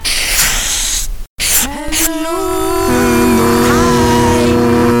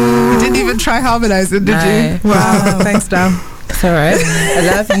quite harmonized it, did you? Wow. Thanks, Dan. It's all right. I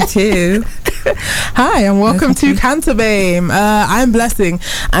love you too. Hi, and welcome to CanterBAME. I'm Blessing,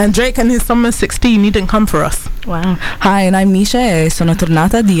 and Drake and his Summer 16 didn't come for us. Wow. Hi, and I'm Nisha e sono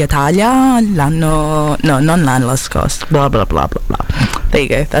tornata di Italia l'anno... No, non l'anno scorso. Blah, blah, blah, blah, blah. There you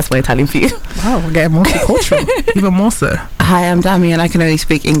go. That's my Italian for you. Wow, we're getting multicultural. Even more so. Hi, I'm Dami, and I can only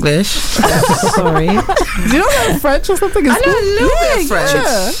speak English. Sorry. Do you not know French or something? I know a little bit of French.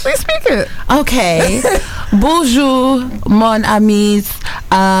 Yeah, please speak it. Okay. Bonjour, mon ami.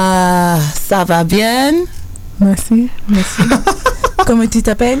 Ça va bien? Merci. Comment tu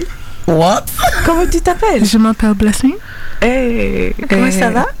t'appelles? What? Comment tu t'appelles? Je m'appelle Blessing. Hey, comment ça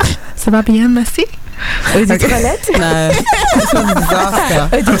va? Ça va bien, merci. Eau de toilette? No. This was a disaster.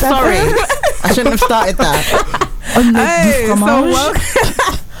 I'm sorry. I shouldn't have started that. Hey, so welcome.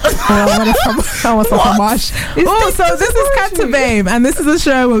 I want some fromage. Oh, so this is CanterBAME, and this is a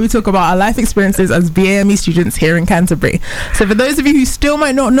show where we talk about our life experiences as BAME students here in Canterbury. So for those of you who still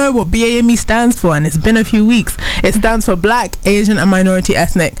might not know what BAME stands for, and it's been a few weeks, it stands for Black, Asian and Minority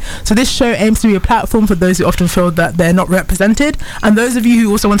Ethnic. So this show aims to be a platform for those who often feel that they're not represented, and those of you who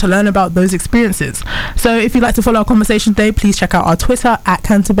also want to learn about those experiences. So if you'd like to follow our conversation today, please check out our Twitter at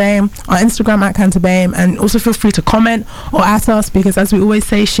CanterBAME, our Instagram at CanterBAME, and also feel free to comment or at us, because as we always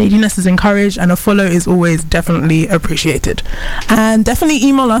say, shadiness is encouraged and a follow is always definitely appreciated. And definitely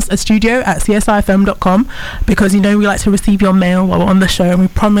email us at studio@csrfm.com, because you know we like to receive your mail while we're on the show, and we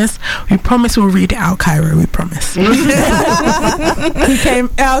promise we'll read it out, Cairo. We promise. I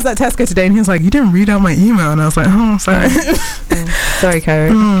was at Tesco today and he was like, "You didn't read out my email," and I was like, "Oh, sorry." Sorry,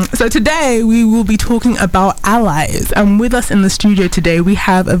 Cairo. So today we will be talking about allies, and with us in the studio today we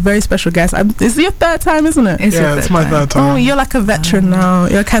have a very special guest. This is your third time, isn't it? It's my third time. Oh, you're like a veteran now.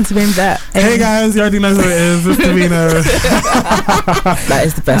 You're a CanterBAME vet. Hey guys, you already know who it is. It's Davino. That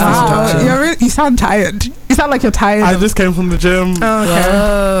is the best introduction. You sound tired. You sound like you're tired. I just came from the gym. Oh, okay.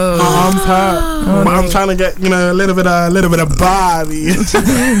 My arms hurt. But I'm trying to get, a little bit of body.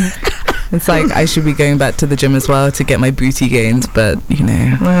 It's like I should be going back to the gym as well to get my booty gains, but being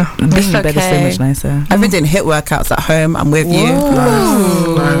in bed is so much nicer. I've been doing HIIT workouts at home. I'm with you.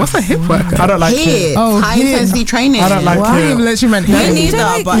 Nice. What's a hip workout? I don't like HIIT. it. High intensity training. I don't like it. Literally meant Me HIIT.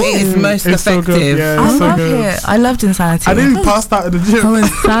 neither, but it is most It's so effective. good. Yeah, I it's so love good. it. I loved Insanity. I didn't pass out at the gym. Oh,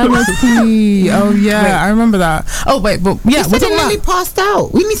 Insanity. Oh, yeah. Wait. I remember that. Oh, wait. But yeah, We didn't really passed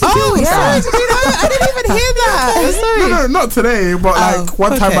out. We need to deal with that. I didn't even hear that. Sorry. No, not today, but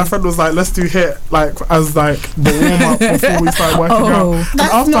one time my friend was like, "Let's do HIIT," as the warm up before we started working out. And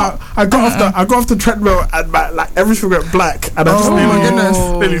after I got off the treadmill and everything went black, and I just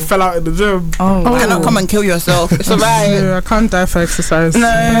nearly fell out in the gym. Oh, You cannot come and kill yourself. It's alright. Yeah, I can't die for exercise.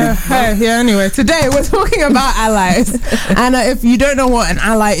 No. Anyway, today we're talking about allies. And if you don't know what an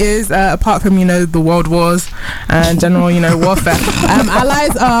ally is, apart from, the world wars and general, warfare,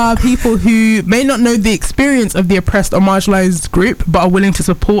 allies are people who may not know the experience of the oppressed or marginalized group, but are willing to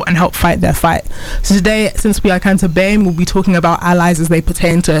support and help fight their fight. So today, since we are CanterBAME, we'll be talking about allies as they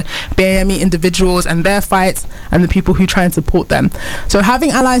pertain to BAME individuals and their fights and the people who try and support them. So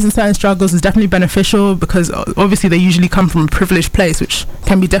having allies in certain struggles is definitely beneficial, because obviously they usually come from a privileged place, which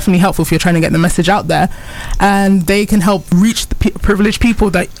can be definitely helpful if you're trying to get the message out there, and they can help reach the privileged people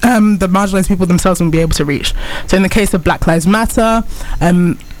that the marginalized people themselves won't be able to reach. So in the case of Black Lives Matter,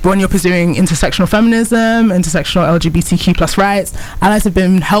 when you're pursuing intersectional feminism, intersectional LGBTQ+ rights, allies have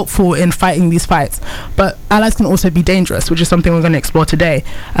been helpful in fighting these fights. But allies can also be dangerous, which is something we're going to explore today.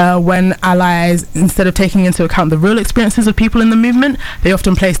 When allies, instead of taking into account the real experiences of people in the movement, they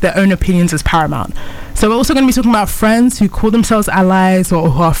often place their own opinions as paramount. So we're also going to be talking about friends who call themselves allies or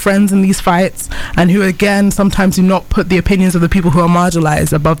who are friends in these fights, and who again sometimes do not put the opinions of the people who are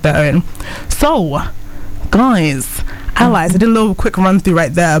marginalized above their own. So, guys, allies, I did a little quick run through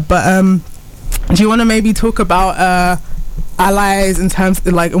right there, but do you want to maybe talk about allies in terms of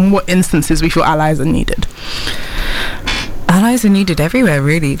in what instances we feel allies are needed? Allies are needed everywhere,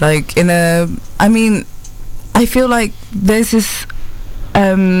 really. I feel like there's this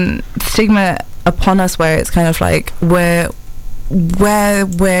stigma upon us where it's kind of like we're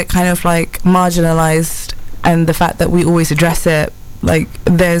kind of marginalized, and the fact that we always address it,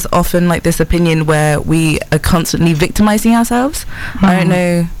 there's often this opinion where we are constantly victimizing ourselves. I don't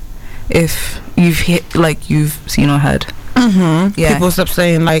know if you've seen or heard. Yeah. People stop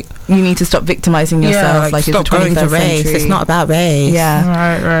saying you need to stop victimizing yourself. Stop it's the going to 21st race. century. It's not about race.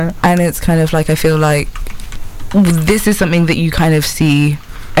 Yeah, Right. and it's kind of I feel like this is something that you kind of see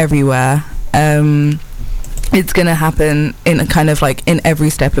everywhere. It's gonna happen in a kind of in every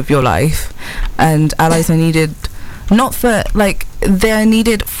step of your life, and allies are needed not for like, they're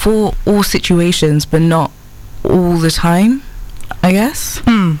needed for all situations, but not all the time, I guess.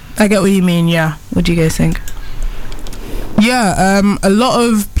 I get what you mean. Yeah. What do you guys think? Yeah, a lot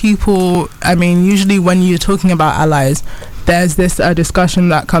of people, I mean, usually when you're talking about allies, there's this discussion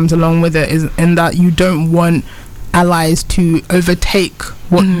that comes along with it, is in that you don't want allies to overtake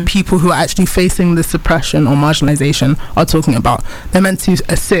what people who are actually facing the suppression or marginalization are talking about. They're meant to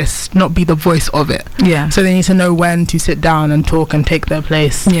assist, not be the voice of it. Yeah. So they need to know when to sit down and talk and take their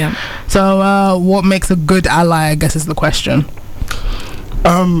place. Yeah. So what makes a good ally, I guess, is the question.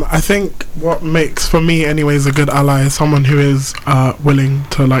 I think what makes, for me anyways, a good ally is someone who is willing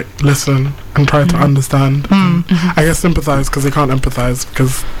to like listen and try to understand. I guess sympathize, because they can't empathize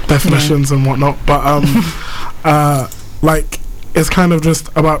because definitions and whatnot, but like, it's kind of just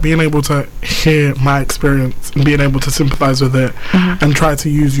about being able to hear my experience and being able to sympathize with it and try to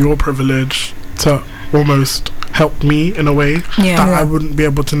use your privilege to almost help me in a way that I wouldn't be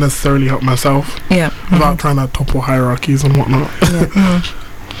able to necessarily help myself without trying to topple hierarchies and whatnot.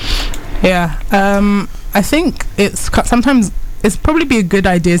 I think sometimes it's probably be a good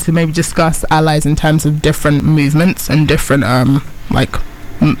idea to maybe discuss allies in terms of different movements and different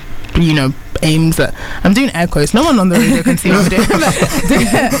aims. That I'm doing air quotes, no one on the radio can see what I'm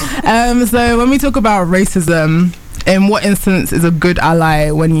doing. So when we talk about racism, in what instance is a good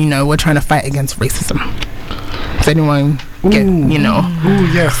ally when we're trying to fight against racism? Does anyone get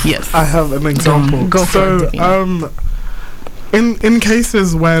yes, I have an example. Go for it. In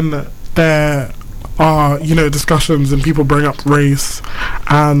cases when there are discussions and people bring up race,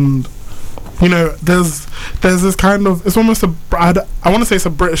 and there's this kind of, it's almost I want to say it's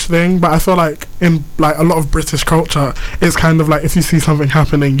a British thing, but I feel like in like a lot of British culture, it's kind of like if you see something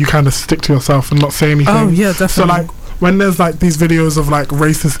happening, you kind of stick to yourself and not say anything. Oh yeah, definitely. So like when there's like these videos of like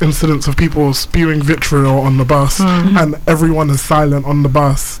racist incidents of people spewing vitriol on the bus and everyone is silent on the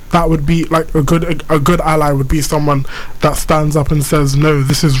bus, that would be like a good ally would be someone that stands up and says, no,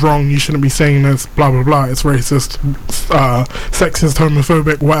 this is wrong, you shouldn't be saying this, blah blah blah, it's racist, sexist,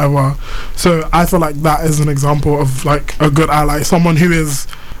 homophobic, whatever. So I feel like that is an example of like a good ally, someone who is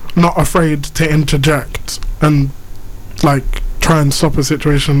not afraid to interject and like try and stop a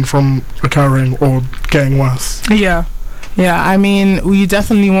situation from occurring or getting worse. Yeah, I mean, we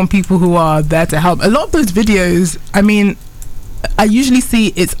definitely want people who are there to help. A lot of those videos, I mean, I usually see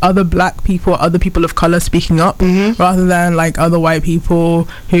it's other black people, other people of color speaking up, rather than like other white people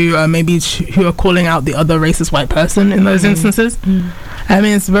who are maybe who are calling out the other racist white person in those instances. I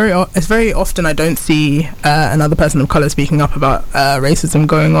mean, it's very often I don't see another person of color speaking up about racism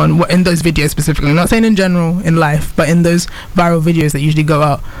going on in those videos specifically. I'm not saying in general in life, but in those viral videos that usually go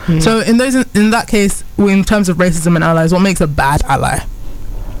out. So in that case, in terms of racism and allies, what makes a bad ally?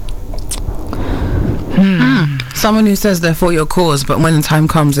 Someone who says they're for your cause, but when the time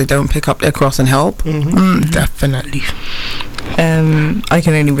comes, they don't pick up their cross and help. Definitely. I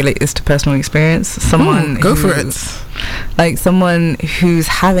can only relate this to personal experience. Someone go for it. Like someone who's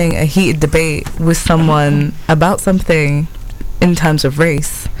having a heated debate with someone about something in terms of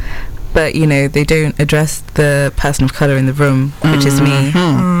race, but they don't address the person of color in the room, which is me,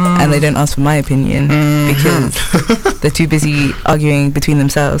 and they don't ask for my opinion because they're too busy arguing between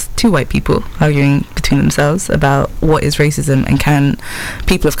themselves. Two white people arguing between themselves about what is racism and can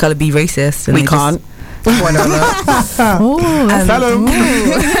people of color be racist, and we can't. You want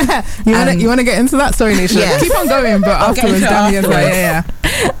to get into that? Sorry, Nisha. Yes. Keep on going, but afterwards,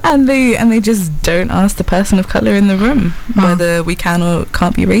 and they just don't ask the person of color in the room whether we can or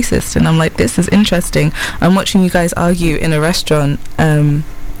can't be racist. And I'm like, this is interesting. I'm watching you guys argue in a restaurant.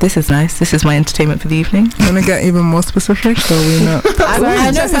 This is nice. This is my entertainment for the evening. I'm gonna get even more specific, so we know.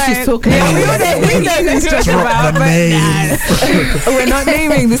 I know who she's talking about. We know who's talking about. We're not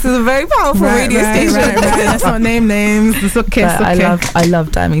naming. This is a very powerful radio station. Right. Let's not name names. It's okay. I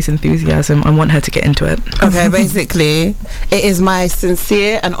love Dami's enthusiasm. I want her to get into it. Okay, basically, it is my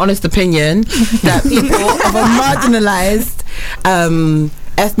sincere and honest opinion that people of a marginalized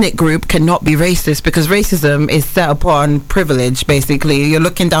ethnic group cannot be racist, because racism is set upon privilege. Basically, you're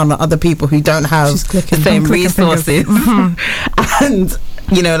looking down on other people who don't have the same resources and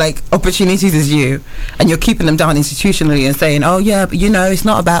like opportunities as you, and you're keeping them down institutionally and saying, oh yeah, but it's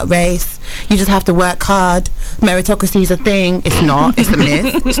not about race, you just have to work hard, meritocracy is a thing. It's not. It's a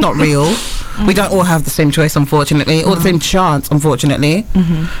myth. It's not real. We don't all have the same choice, unfortunately, or the same chance, unfortunately.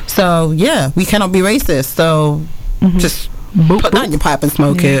 So yeah, we cannot be racist, so just put that in your pipe and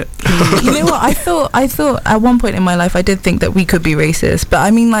smoke it. You know what? I thought at one point in my life I did think that we could be racist, but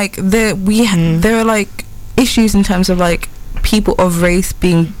I mean, like there are like issues in terms of like people of race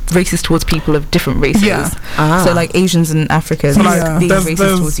being racist towards people of different races. Yeah. So like Asians and Africans being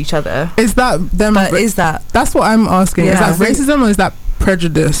racist towards each other. Is that them? But is that? That's what I'm asking. Yeah. Is that racism or is that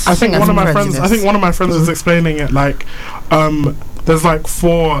prejudice? I think one of my friends was explaining it like there's like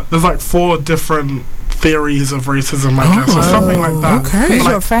four different theories of racism, I guess, or something like that. Okay. Who's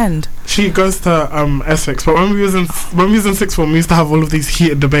like, your friend? She goes to Essex, but when we was in sixth form, we used to have all of these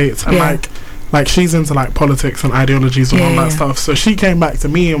heated debates, and like she's into like politics and ideologies and all that stuff. So she came back to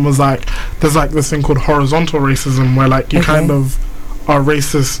me and was like, "There's like this thing called horizontal racism, where like you kind of are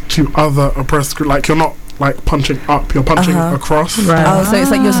racist to other oppressed groups. Like you're not like punching up, you're punching across." Right. Oh, so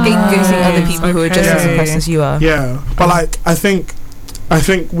it's like you're scapegoating other people who are just as oppressed as you are. Yeah, but like I think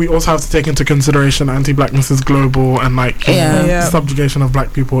we also have to take into consideration anti-blackness is global, and like subjugation of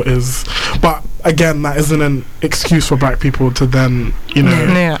black people is. But again, that isn't an excuse for black people to then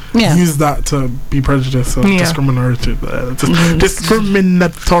use that to be prejudiced or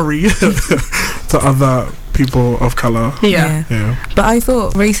discriminatory to other people of color. But I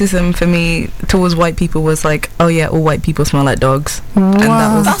thought racism for me towards white people was like, oh yeah, all white people smell like dogs. Wow.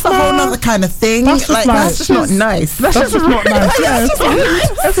 And that's a whole other kind of thing. That's just That's just not nice. That's just not nice.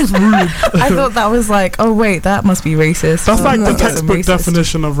 That's just rude. I thought that was like, oh wait, that must be racist. That's like the textbook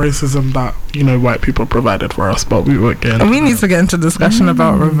definition of racism that white people provided for us, but we were getting. We need to get into discussion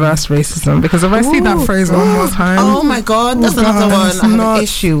about reverse racism, because if I see that phrase one more time, oh my god, that's another one I have an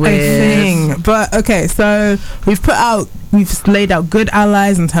issue with. Thing. But okay, so we've laid out good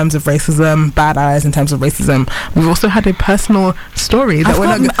allies in terms of racism, bad allies in terms of racism. We've also had a personal story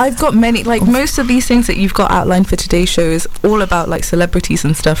that I've got many, like most of these things that you've got outlined for today's show is all about like celebrities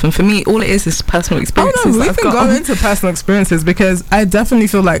and stuff, and for me all it is personal experiences. Oh no, we can go into personal experiences, because I definitely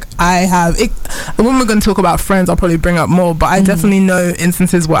feel like I have it, when we're going to talk about friends I'll probably bring up more, but I definitely know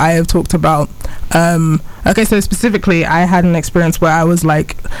instances where I have talked about okay, so specifically I had an experience where I was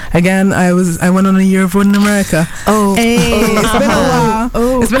like, again, I went on a year abroad in America. It's been a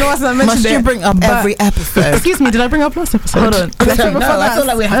while. It's been a while since I mentioned it. Must you bring up every episode? Excuse me, did I bring up last episode? Hold on. I feel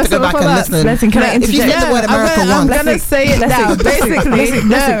like we have to go back and listen. Can I If you say the word America once, I'm gonna say it now. Basically,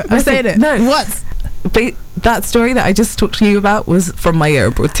 no, I'm saying it. No. What? That story that I just talked to you about was from my year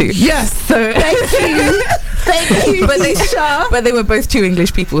abroad too. Yes. So thank you. But they were both two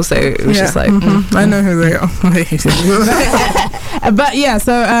English people, so it was just like I know who they are. But yeah,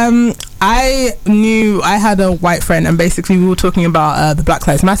 so I knew I had a white friend, and basically we were talking about the Black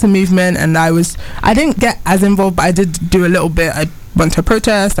Lives Matter movement, and I didn't get as involved, but I did do a little bit. I went to a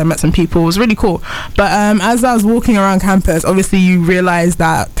protest, I met some people, it was really cool. But as I was walking around campus, obviously you realize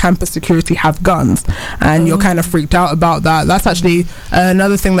that campus security have guns, and you're kind of freaked out about that. That's actually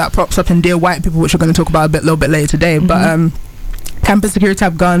another thing that pops up in Dear White People, which we're going to talk about a little bit later today. But campus security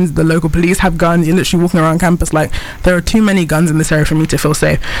have guns, the local police have guns. You're literally walking around campus like, there are too many guns in this area for me to feel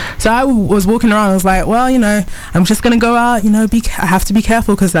safe. So I was walking around, I was like, well, I'm just gonna go out, I have to be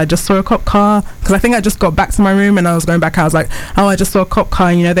careful, because I just saw a cop car, because I think I just got back to my room and I was going back out. I was like, oh, I just saw a cop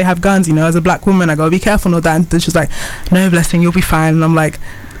car, they have guns, as a black woman I gotta be careful and all that. And then she's like, no, blessing, you'll be fine. And I'm like,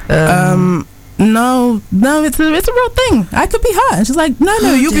 no, it's a real thing, I could be hurt. And she's like,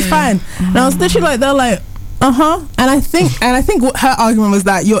 no, you'll be fine. And I was literally like, they're like, and I think what her argument was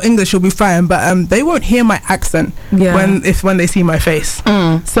that your English will be fine, but they won't hear my accent when they see my face.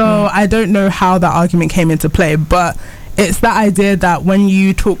 So I don't know how that argument came into play, but it's that idea that when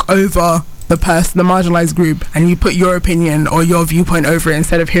you talk over the marginalized group, and you put your opinion or your viewpoint over it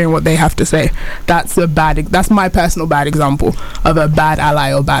instead of hearing what they have to say, that's my personal bad example of a bad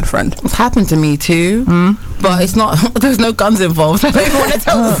ally or bad friend. It's happened to me too, but it's not. There's no guns involved. I don't even want to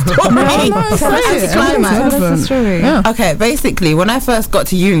tell the story. Okay, basically, when I first got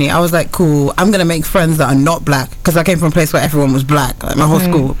to uni, I was like, cool, I'm gonna make friends that are not black, because I came from a place where everyone was black. Like my whole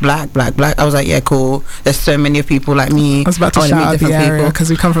school, black. I was like, yeah, cool. There's so many people like me. I was about to shout out the area because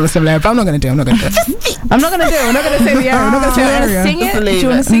we come from a similar area, but I'm not gonna say the area. I'm not gonna say the area. Sing it? Do you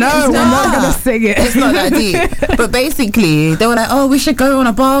want to sing it? No, we're not gonna sing it. It's not that deep. But basically, they were like, oh, we should go on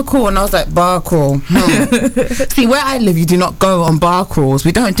a bar crawl. And I was like, bar crawl? See, where I live, you do not go on bar crawls.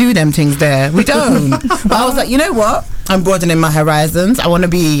 We don't do them things there. We don't. But I was like, you know what? I'm broadening my horizons. I want to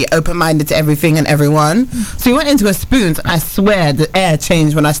be open-minded to everything and everyone. So we went into a Spoons, and I swear the air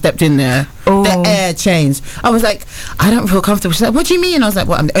changed when I stepped in there. The air changed. I was like, I don't feel comfortable. She's like, what do you mean? I was like,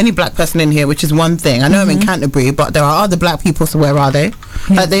 well, I'm the only black person in here, which is one thing. I know I'm in Canterbury, but there are other black people, so where are they?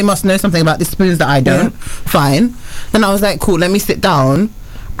 They must know something about the Spoons that I don't. Fine. Then I was like, cool, let me sit down.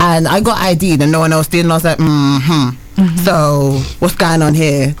 and I got ID'd and no one else did, and I was like, so what's going on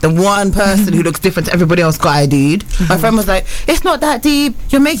here? The one person who looks different to everybody else got ID'd. My friend was like, it's not that deep,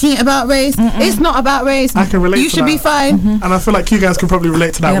 you're making it about race. It's not about race. I can relate you to should that. be fine. And I feel like you guys can probably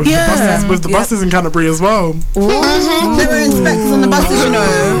relate to that with the buses in Canterbury as well. There were inspectors on the buses, you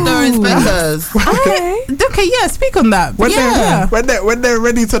know. There were inspectors. Okay, yeah, speak on that. When they're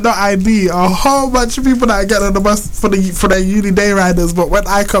ready to not ID a whole bunch of people that get on the bus for their uni day riders, but when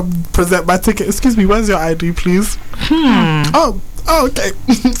I come present my ticket, excuse me, where's your ID, please? Oh, okay.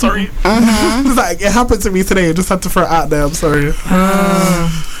 Sorry. It's like, it happened to me today. I just had to throw it out there. I'm sorry. I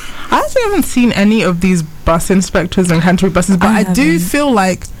actually haven't seen any of these bus inspectors and Canterbury buses, but I do feel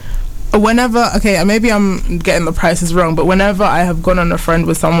like whenever, maybe I'm getting the prices wrong, but whenever I have gone on a friend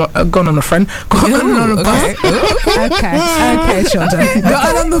with someone, gone on a bus. Okay, Shonda.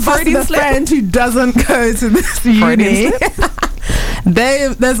 Gone on the bus with a friend who doesn't go to this uni.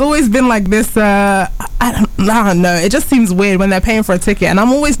 There's always been like this, I don't know, it just seems weird when they're paying for a ticket, and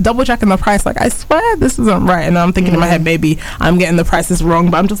I'm always double checking the price, like I swear this isn't right, and I'm thinking in my head, maybe I'm getting the prices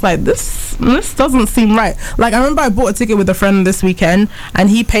wrong, but I'm just like, this doesn't seem right. Like, I remember I bought a ticket with a friend this weekend, and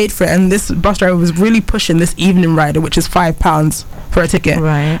he paid for it, and this bus driver was really pushing this evening rider, which is £5 for a ticket.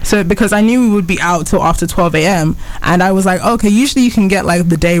 Right. So because I knew we would be out till after 12 a.m. and I was like, okay, usually you can get like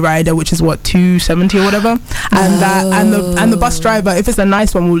the day rider, which is what, $2.70 or whatever, and the bus driver, if it's a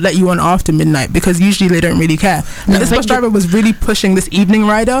nice one, will let you on after midnight, because usually they don't really care. And this bus driver was really pushing this evening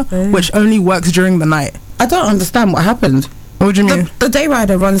rider, which only works during the night. I don't understand what happened. What do you mean? The day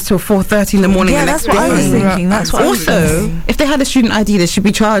rider runs till 4:30 in the morning. Yeah, that's what I was thinking. That's what I was thinking. If they had a student ID, they should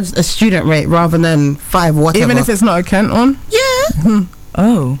be charged a student rate rather than $5 whatever. Even if it's not a Kent on? Yeah.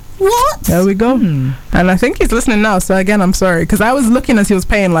 Oh. What? There we go. And I think he's listening now, so again, I'm sorry, because I was looking as he was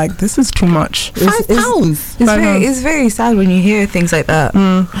paying, like, this is too much. £5? It's very sad when you hear things like that.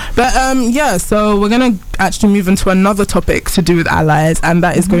 But yeah, so we're going to actually move into another topic to do with allies, and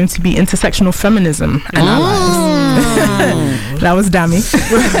that is going to be intersectional feminism and allies. That was dammy.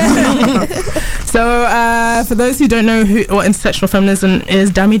 So for those who don't know what intersectional feminism is,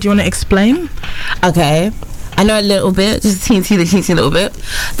 Dammy, do you want to explain? Okay. I know a little bit, just a teensy little bit.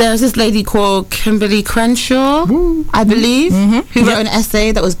 There was this lady called Kimberly Crenshaw, I believe, who wrote an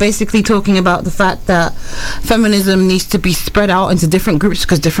essay that was basically talking about the fact that feminism needs to be spread out into different groups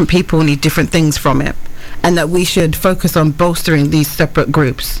because different people need different things from it, and that we should focus on bolstering these separate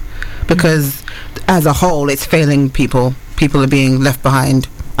groups because as a whole it's failing people. People are being left behind,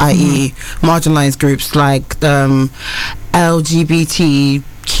 i.e. marginalized groups like LGBTQ+,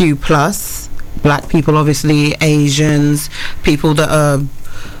 Black people, obviously, Asians, people that are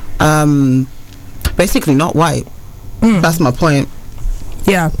basically not white. That's my point.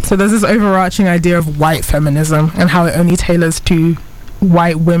 Yeah, so there's this overarching idea of white feminism and how it only tailors to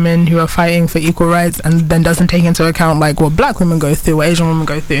white women who are fighting for equal rights, and then doesn't take into account like what Black women go through, what Asian women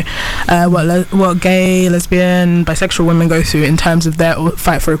go through, what gay, lesbian, bisexual women go through in terms of their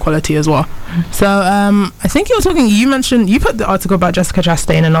fight for equality as well. So I think you put the article about Jessica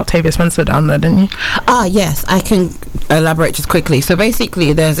Chastain and Octavia Spencer down there, didn't you? Yes, I can elaborate just quickly. So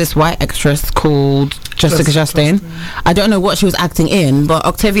basically there's this white actress called Jessica Chastain. I don't know what she was acting in, but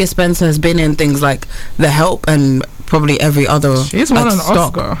Octavia Spencer has been in things like The Help and probably every other. She's won an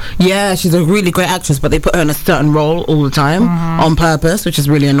Oscar. Yeah, she's a really great actress, but they put her in a certain role all the time on purpose, which is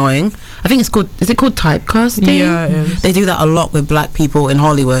really annoying. I think is it called typecasting? Yeah, it is. They do that a lot with Black people in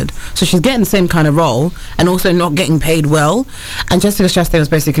Hollywood. So she's getting the same kind of role and also not getting paid well. And Jessica Chastain was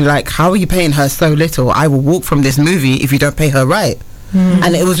basically like, how are you paying her so little? I will walk from this movie if you don't pay her right.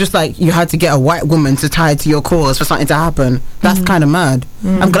 And it was just like you had to get a white woman to tie to your cause for something to happen. That's kind of mad.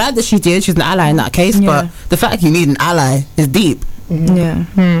 I'm glad that she did. She's an ally in that case, but the fact you need an ally is deep. Yeah.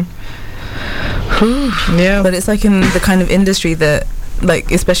 Yeah. But it's like in the kind of industry that, like,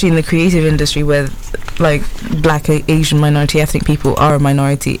 especially in the creative industry where like Black, Asian, minority, ethnic people are a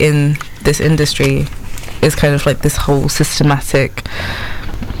minority in this industry, is kind of like this whole systematic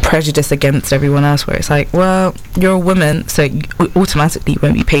prejudice against everyone else, where it's like, well, you're a woman, so you automatically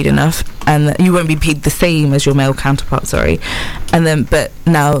won't be paid enough, and you won't be paid the same as your male counterpart, and then but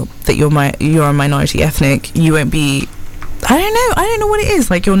now that you're a minority ethnic, you won't be, I don't know what it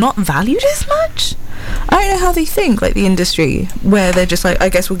is, like, you're not valued as much. I don't know how they think, like, the industry, where they're just like, I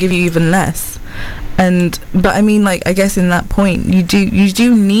guess we'll give you even less. But I mean, like, I guess in that point you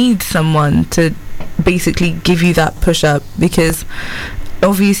do need someone to basically give you that push up, because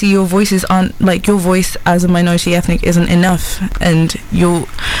obviously your voices aren't, like, your voice as a minority ethnic isn't enough, and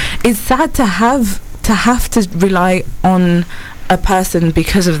it's sad to have to rely on a person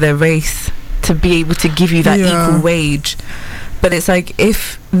because of their race to be able to give you that equal wage. But it's like,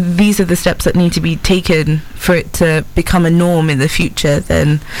 if these are the steps that need to be taken for it to become a norm in the future,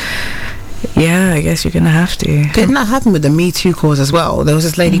 then yeah, I guess you're gonna have to. Didn't that happen with the Me Too cause as well? There was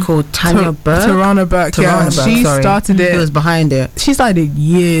this lady called Tarana Burke. She started it. She was behind it. She started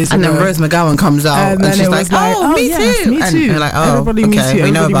years and ago. then Rose McGowan comes out and she's like, oh, me yes, too. Me And too. you're like, oh, everybody okay, me too.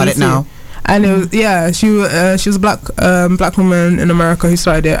 we know about it now. And it was, she was a black woman in America who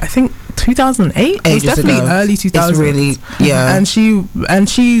started it, I think 2008. It was definitely early 2000s. It's really, and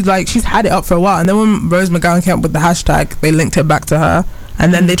she like, she's had it up for a while, and then when Rose McGowan came up with the hashtag, they linked it back to her,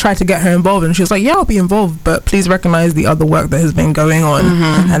 and then they tried to get her involved, and she was like, yeah, I'll be involved, but please recognize the other work that has been going on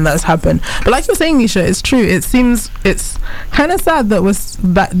and that's happened. But like you're saying, Nisha, it's true. It seems it's kind of sad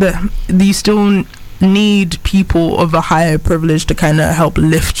that you still need people of a higher privilege to kind of help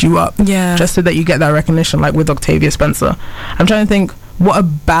lift you up, just so that you get that recognition, like with Octavia Spencer. I'm trying to think what a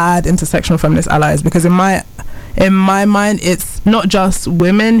bad intersectional feminist ally is, because in my mind, it's not just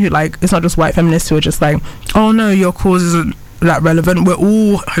women who, like, it's not just white feminists who are just like, oh no, your cause isn't that relevant, we're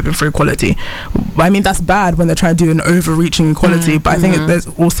all hoping for equality. I mean, that's bad when they're trying to do an overreaching equality, but I think there's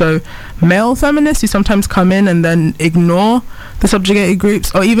also male feminists who sometimes come in and then ignore the subjugated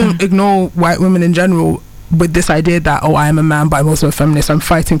groups, or even ignore white women in general, with this idea that, oh, I am a man but I'm also a feminist, I'm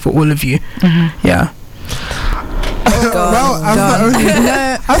fighting for all of you. Yeah. Well,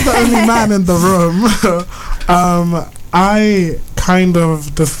 as the only man in the room, I kind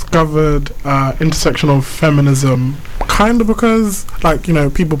of discovered intersectional feminism kind of because, like, you know,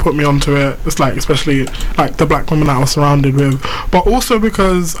 people put me onto it. It's like, especially like the black women that I was surrounded with, but also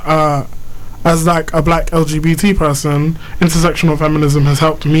because as like a black LGBT person, intersectional feminism has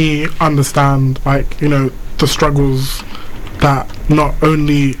helped me understand, like, you know, the struggles that not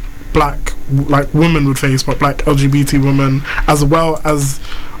only black, like, women would face, but black LGBT women, as well as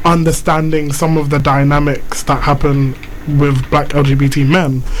understanding some of the dynamics that happen with black LGBT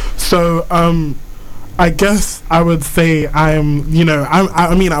men. So I guess I would say I'm, you know,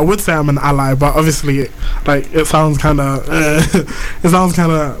 I mean, I would say I'm an ally, but obviously, like, it sounds kind of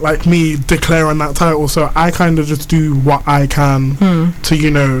like me declaring that title. So I kind of just do what I can to, you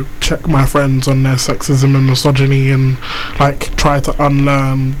know, check my friends on their sexism and misogyny, and like try to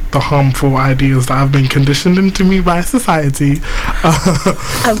unlearn the harmful ideas that have been conditioned into me by society.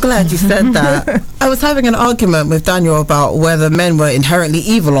 I'm glad you said that. I was having an argument with Daniel about whether men were inherently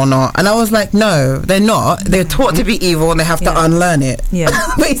evil or not, and I was like, no, they're not. They're taught to be evil, and they have to unlearn it.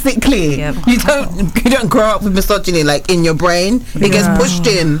 Basically, you don't grow up with misogyny like in your brain. It gets pushed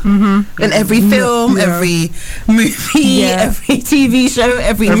in every film, every movie, every TV show,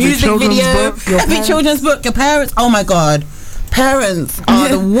 every music video, every children's book. Your parents, oh my god, parents are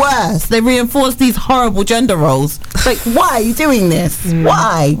the worst. They reinforce these horrible gender roles. It's like, why are you doing this?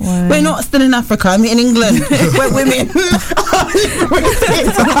 Why? We're not still in Africa. I mean, in England, where women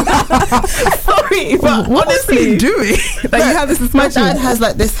sorry, but what honestly, are you doing? Like, you have this my dad has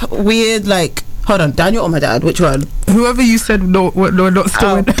like this weird, like, hold on, Daniel or my dad? Which one? Whoever you said no, we're not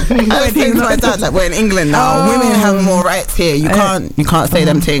still in. I was saying to my dad, like, we're in England now. Women have more rights here. You can't say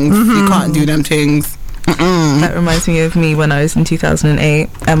them things. You can't do them things. That reminds me of me when I was in 2008,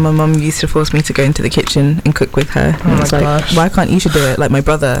 and my mum used to force me to go into the kitchen and cook with her. And it's like, why can't you should do it like my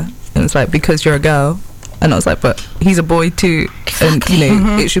brother? And it's like, because you're a girl. And I was like, but he's a boy too, and you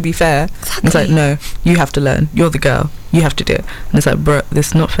know, it should be fair. And it's like, no, you have to learn. You're the girl. You have to do it. And it's like, bro, this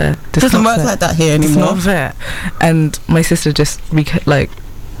is not fair. This doesn't work like that here anymore. It's not fair. And my sister just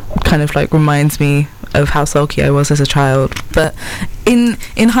kind of like reminds me of how sulky I was as a child. But in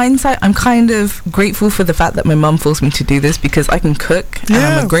hindsight, I'm kind of grateful for the fact that my mum forced me to do this, because I can cook and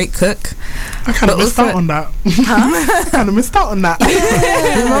I'm a great cook. I kind of missed out on that. Kind of missed out on that.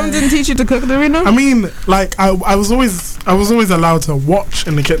 Your mum didn't teach you to cook, Davino? I mean, like, I was always allowed to watch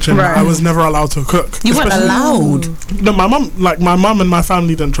in the kitchen. Right. I was never allowed to cook. You weren't allowed. No, my mum and my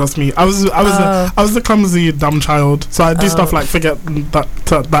family didn't trust me. I was a clumsy dumb child, so I do stuff like forget that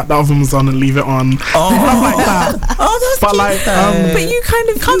the oven was on and leave it on. Stuff like that. Oh, that's but cute, like, but you kind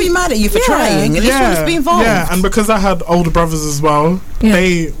of can't be mad at you for trying. At least you must be involved. Yeah, and because I had older brothers as well,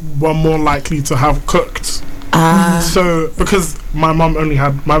 they were more likely to have cooked. So because my mum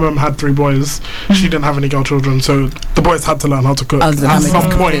had 3 boys, she didn't have any girl children, so the boys had to learn how to cook at some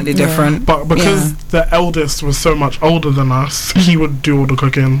point. Different. But because the eldest was so much older than us, he would do all the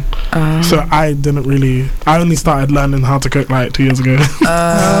cooking. So I only started learning how to cook like 2 years ago.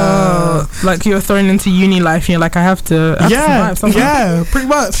 Like, you were thrown into uni life and you're like, I have to survive something. Yeah, pretty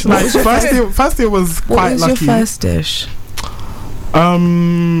much. Like, first year was quite lucky. What was your first dish?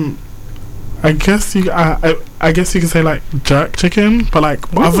 I guess you could say like jerk chicken, but like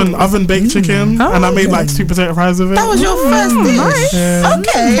oven baked chicken, and I made like sweet potato fries with it. That was your first dish. Nice. Yeah.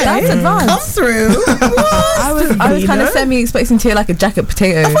 Okay, that's advanced. Come through. I was kind of semi-expecting to hear like a jacket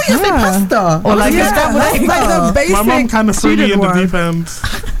potato. I thought you said pasta or like like the basic. My mom kind of threw me in the deep end.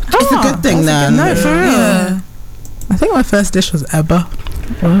 It's a good thing then. No, for real. I think my first dish was eba.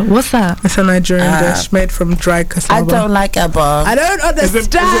 What's that? It's a Nigerian dish made from dried cassava. I don't like eba. I don't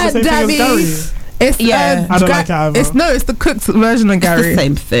understand, Dabby. It's I don't like it either. It's the cooked version of Gary. It's the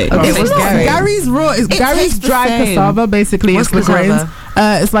same thing. Okay, it's not Gary's raw. It's Gary's dried cassava. Basically, it's the grains.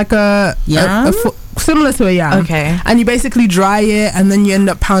 It's like a similar to a yam. Okay. And you basically dry it, and then you end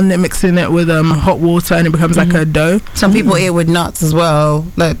up pounding it, mixing it with hot water, and it becomes like a dough. Some people eat it with nuts as well.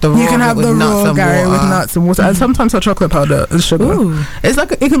 Like the raw. You can have the raw Gary with nuts and water, and sometimes hot chocolate powder and sugar. Ooh. It's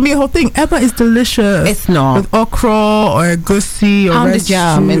like it can be a whole thing. Eba is delicious. It's not with okra or egusi or pounded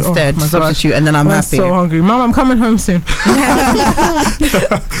jam instead. Substitute, and then I'm happy. So hungry, Mom. I'm coming home soon. What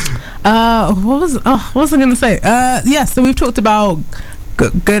was I gonna say? So we've talked about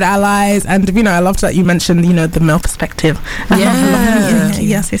good allies, and I loved that you mentioned the male perspective.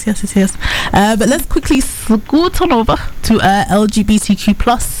 Yes. But let's quickly scoot on over to LGBTQ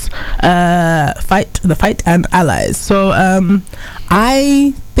plus the fight and allies. So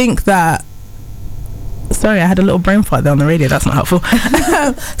I think that. Sorry, I had a little brain fart there on the radio. That's not helpful.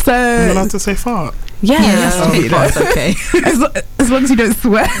 So you're allowed to say fart. That's okay. As long as you don't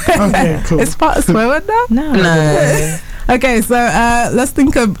swear. Okay, cool. Is fart a swear word now? No. Okay, so let's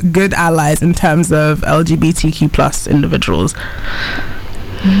think of good allies in terms of LGBTQ plus individuals.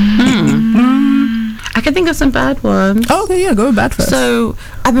 I can think of some bad ones. Oh, okay, yeah, go with bad first. So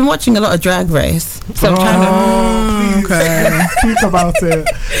I've been watching a lot of Drag Race. So I'm trying to speak about it.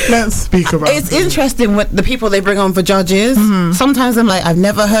 Let's speak about it. It's interesting what the people they bring on for judges. Sometimes I'm like, I've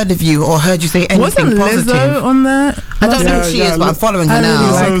never heard of you or heard you say anything positive. Lizzo on there? I don't know who she is, but I'm following her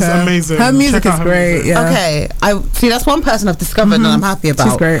now. Lizzo's amazing. Her music is great. Yeah. Okay, that's one person I've discovered and I'm happy about.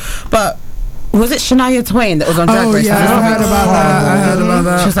 She's great. But was it Shania Twain that was on Drag Race? Yeah, I heard about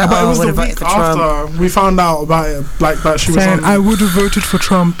that. She was like, but it was the week after we found out about it, like that she was on. I would have voted for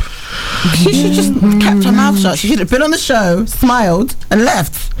Trump. She should just kept her mouth shut. She should have been on the show, smiled, and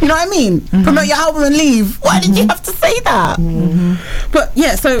left. You know what I mean? Promote your album and leave. Why did you have to say that? But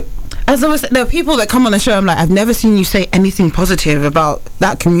yeah, so as I was, there are people that come on the show. I'm like, I've never seen you say anything positive about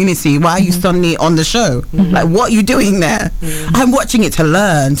that community. Why are you suddenly on the show? Like, what are you doing there? I'm watching it to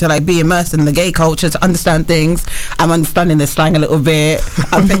learn, to like be immersed in the gay culture, to understand things. I'm understanding the slang a little bit.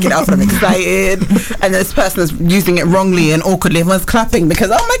 I'm picking it up and I'm excited. And this person is using it wrongly and awkwardly. Everyone's clapping because,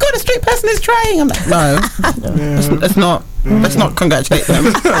 oh my god, a straight person is trying. I'm like, no, it's not. Let's not congratulate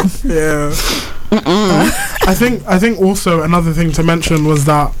them. I think also another thing to mention was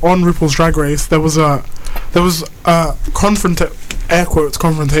that on RuPaul's Drag Race there was a air quotes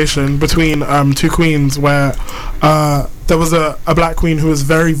confrontation between two queens where there was a black queen who was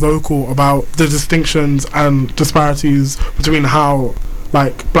very vocal about the distinctions and disparities between how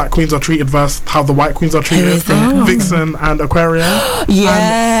like black queens are treated versus how the white queens are treated. Vixen and Aquaria.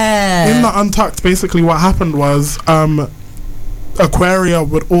 Yeah. In the Untucked, basically what happened was Aquaria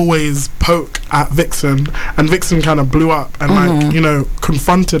would always poke at Vixen, and Vixen kind of blew up and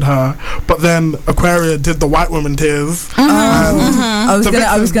confronted her. But then Aquaria did the white woman tears. I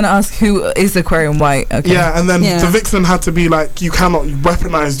was gonna ask who is Aquarian white. Okay. Yeah, and then the Vixen had to be like, you cannot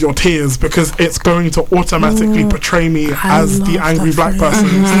weaponize your tears because it's going to automatically portray me as the angry black person.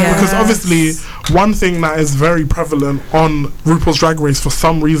 Because obviously one thing that is very prevalent on RuPaul's Drag Race for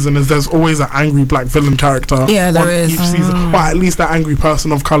some reason is there's always an angry black villain character. Yeah, there is. Each season, or at least that angry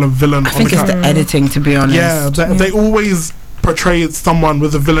person of color villain. I think it's the editing, to be honest. Yeah, they always portray someone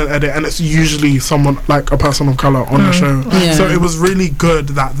with a villain edit, and it's usually someone like a person of color on the show. So it was really good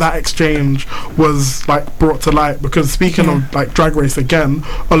that exchange was like brought to light, because speaking of like Drag Race again,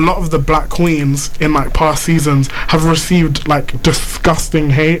 a lot of the black queens in like past seasons have received like disgusting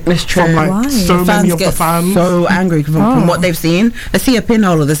hate from like so many of the fans. So angry from what they've seen. They see a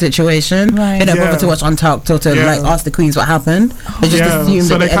pinhole of the situation. They don't bother to watch Untucked or to like ask the queens what happened. They just assume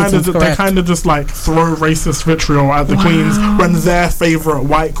so that they kind of just like throw racist vitriol at the queens when their favorite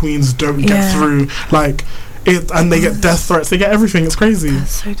white queens don't get through like it, and they get death threats, they get everything. It's crazy.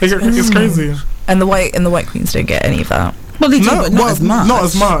 It's crazy. And the white queens don't get any of that. Well, they do, but not as much. Not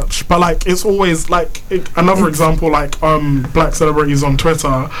as much, but like it's always like another example, like black celebrities on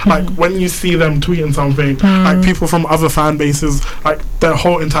Twitter. Like when you see them tweeting something, like people from other fan bases, like their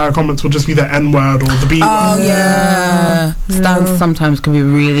whole entire comments will just be the N word or the B word. Oh yeah, Stan sometimes can be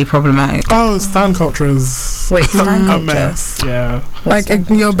really problematic. Oh, stan culture is a mess. Yeah, like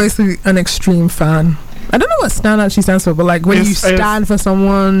you're basically an extreme fan. I don't know what stan actually stands for, but like when you stand for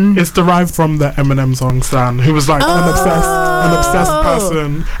someone, it's derived from the Eminem song "Stan," who was like an obsessed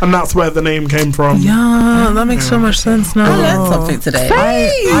person, and that's where the name came from. Yeah, that makes so much sense now. I learned something today.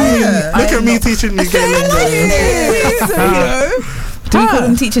 Look at me teaching you gay lingo. Do we call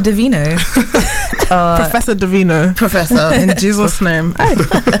him Teacher Davino? Professor Davino. Professor. In Jesus' name.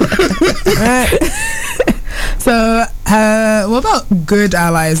 So, what about good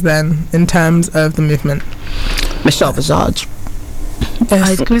allies then, in terms of the movement? Michelle Visage.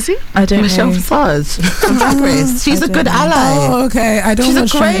 I don't Michelle know. Visage from Drag Race. She's a good ally. Oh, okay. I don't She's know. a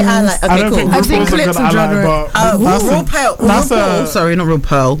great ally. I don't think I've seen RuPaul's a clips good of Drag ally, Race. but RuPaul. Sorry, not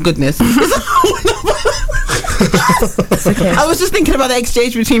RuPaul. Goodness. I was just thinking about the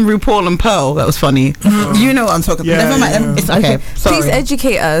exchange between RuPaul and Pearl. That was funny. You know what I'm talking about. Never mind. It's okay. Sorry. Please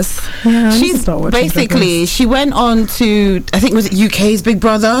educate us. She's basically, she went on to, I think, was it UK's Big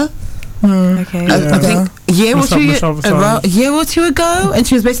Brother? Okay. I think a year or Michelle two ago, and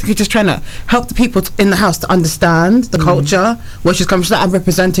she was basically just trying to help the people in the house to understand the culture, where she's coming. She's like, I'm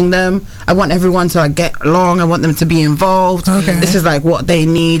representing them. I want everyone to like get along. I want them to be involved. This is like what they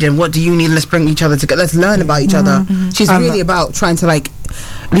need, and what do you need? Let's bring each other together. Let's learn about each other. She's really about trying to like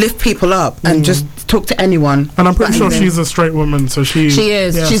lift people up and just talk to anyone. And I'm pretty sure she's a straight woman, so she is.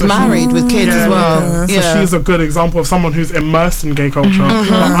 Yeah, she's so married with kids as well. So she's a good example of someone who's immersed in gay culture,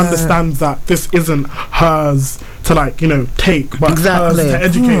 and understands that this isn't hers to like take, but hers to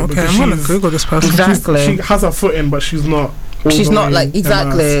educate. I'm gonna Google this person. Exactly. She has her foot in, but she's not. She's not like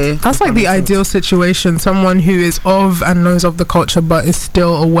exactly. That's like the ideal situation. Someone who is of and knows of the culture, but is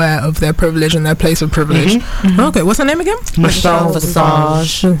still aware of their privilege and their place of privilege. Okay, what's her name again? Michelle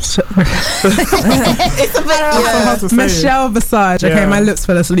Visage. It's a bit Michelle Visage. Okay, my lips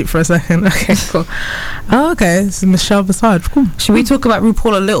fell asleep for a second. Okay, cool. Okay, it's Michelle Visage. Cool. Should we talk about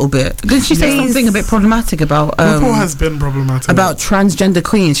RuPaul a little bit? Did she say something a bit problematic about RuPaul has been problematic about transgender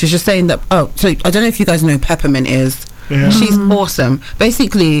queens? She's just saying that. So I don't know if you guys know who Peppermint is. Yeah. She's awesome.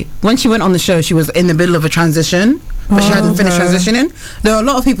 Basically, when she went on the show, she was in the middle of a transition, but she hadn't finished transitioning. There are a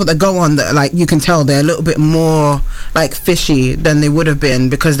lot of people that go on that, like, you can tell they're a little bit more like fishy than they would have been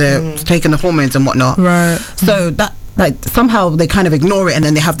because they're taking the hormones and whatnot. Right. So that, like, somehow they kind of ignore it, and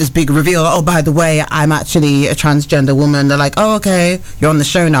then they have this big reveal. Oh, by the way, I'm actually a transgender woman. They're like, oh, okay, you're on the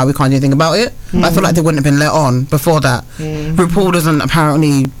show now. We can't do anything about it. I feel like they wouldn't have been let on before that. RuPaul doesn't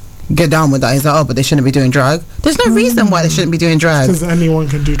apparently get down with that. He's like, oh, but they shouldn't be doing drag. There's no reason why they shouldn't be doing drag. Because anyone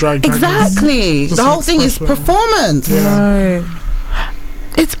can do drag. Exactly. The whole thing is performance. Right.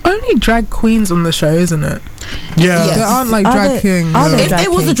 It's only drag queens on the show, isn't it? Yeah. There aren't like drag kings. If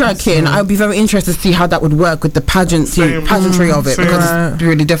there was a drag king, I would be very interested to see how that would work with the pageantry of it, because it's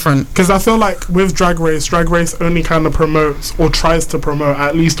really different. Because I feel like with Drag Race only kind of promotes or tries to promote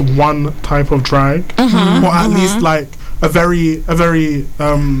at least one type of drag, or at least like a very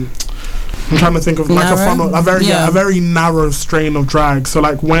I'm trying to think of like a funnel, a very narrow strain of drag. So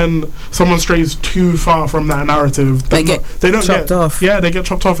like when someone strays too far from that narrative, they don't chopped off. Yeah, they get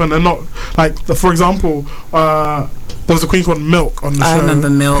chopped off, and they're not like for example, there was a queen called Milk on the show. I remember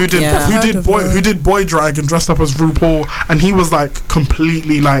Milk. Who did boy drag and dressed up as RuPaul, and he was like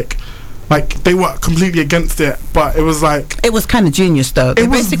completely like they were completely against it, but it was like it was kind of genius though. They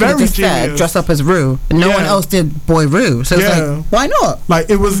basically just said dress up as Ru, and no one else did boy Ru. So it's like, why not? Like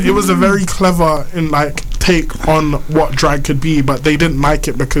it was a very clever take on what drag could be, but they didn't like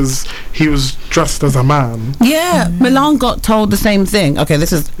it because he was dressed as a man. Yeah, Milan got told the same thing. Okay,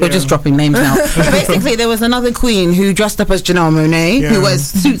 we're just dropping names now. Basically, there was another queen who dressed up as Janelle Monáe, who wears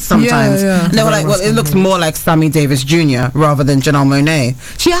suits sometimes. And they were like, well, it looks more like Sammy Davis Jr. rather than Janelle Monáe.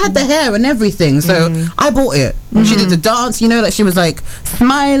 She had the hair and everything, so I bought it. She did the dance, like she was like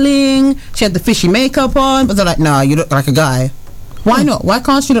smiling. She had the fishy makeup on, but they're like, nah, you look like a guy. Why not? Why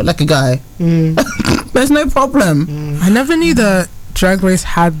can't she look like a guy? There's no problem. I never knew that Drag Race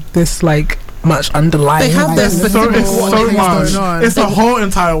had this like much underlying. They have this, so much. It's a whole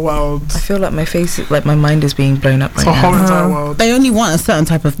entire world. I feel like my face, like my mind is being blown up right now. It's a whole entire world. They only want a certain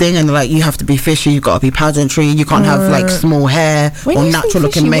type of thing, and they're like, you have to be fishy, you got to be pageantry, you can't have like small hair or natural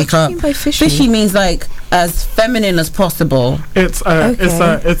looking makeup. What do you mean by fishy? Fishy means like as feminine as possible. It's I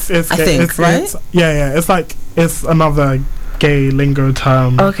think, right? It's another gay lingo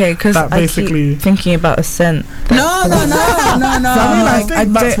term. Okay, because I basically keep thinking about assent. No. So I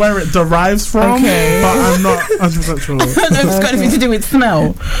think that's where it derives from, but I'm not 100% sure. I don't know if it's got anything to do with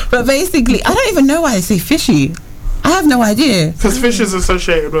smell, but basically, I don't even know why they say fishy. I have no idea. Because fish is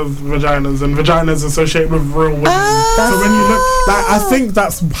associated with vaginas, and vaginas associated with real women. So when you look, like, I think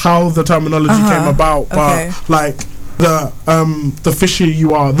that's how the terminology came about. But like the fishier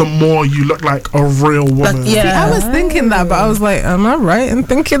you are, the more you look like a real woman. See, I was thinking that, but I was like, am I right in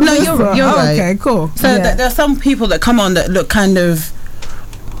thinking? No, you're right. Okay, cool. So there are some people that come on that look kind of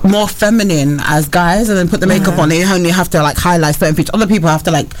more feminine as guys, and then put the makeup on. They only have to like highlight certain features. Other people have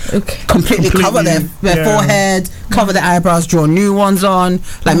to like completely cover their forehead, cover their eyebrows, draw new ones on,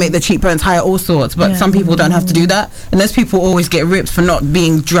 like make the cheekbones higher, all sorts. But some people don't have to do that, and those people always get ripped for not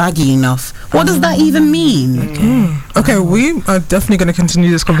being draggy enough. What does that even mean? Okay, we are definitely going to continue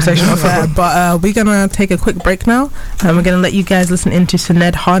this conversation off of it, but we're going to take a quick break now, and we're going to let you guys listen into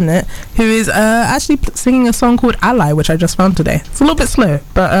Sinead Harnett, who is actually singing a song called Ally, which I just found today. It's a little bit slow,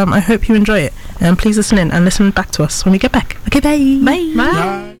 but I hope you enjoy it, and please listen in and listen back to us when we get back. Okay,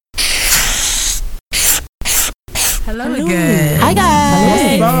 bye. Hello again. Hi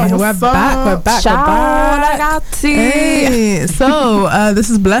guys. We're back. Hey. So this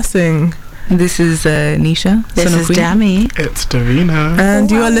is Blessing. This is Nisha. This is Dami. It's Davino. And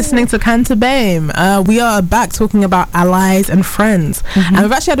you are listening to CanterBAME. We are back talking about allies and friends. And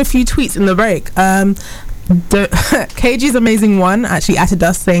we've actually had a few tweets in the break. KG's Amazing One actually added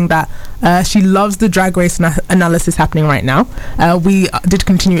us saying that she loves the drag race analysis happening right now. We did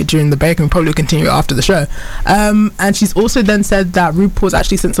continue it during the break, and probably will continue it after the show. And she's also then said that RuPaul's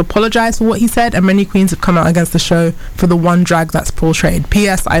actually since apologized for what he said, and many queens have come out against the show for the one drag that's portrayed.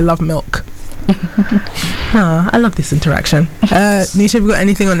 P.S. I love milk. I love this interaction. Nisha, have you got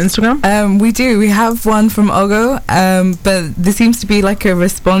anything on Instagram? We do. We have one from Ogo, but this seems to be like a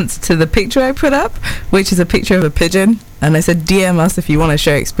response to the picture I put up, which is a picture of a pigeon. And I said, DM us if you want to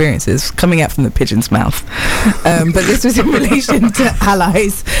share experiences coming out from the pigeon's mouth. But this was in relation to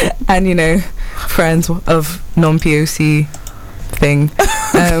allies and, you know, friends of non-POC thing.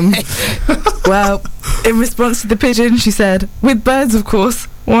 Well, in response to the pigeon, she said, with birds, of course.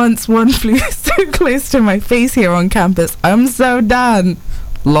 Once one flew so close to my face here on campus. I'm so done.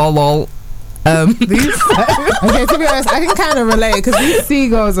 Lol. Okay, to be honest, I can kind of relate because these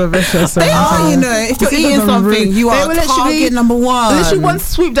seagulls are vicious. They are, you know. If you're eating something, you are target number one. Literally one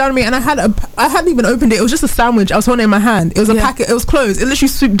swooped down on me, and I hadn't even opened it. It was just a sandwich. I was holding it in my hand. It was a packet. It was closed. It literally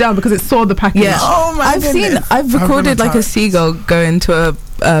swooped down because it saw the package. Yeah. Oh my goodness. I've recorded like a seagull go into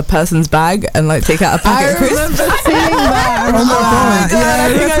a person's bag and like take out a packet of crisps. I remember seeing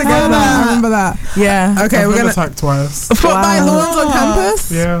that. I remember that. Yeah. Okay, we're gonna attack twice. By the ones on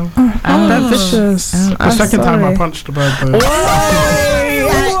campus. Yeah. They're vicious. The second time I punched the bird though. That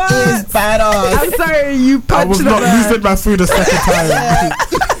is badass. I'm sorry, you punched the bird. I was not losing my food a second time.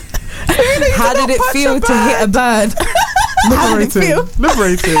 How did it feel to hit a bird?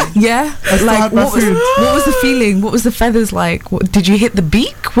 Liberating. Yeah. Like what was the feeling? What was the feathers like? Did you hit the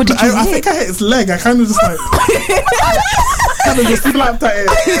beak? What did you hit? I think I hit its leg. I kind of just like slapped at it.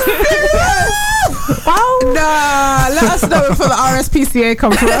 Wow. Nah, let us know before the RSPCA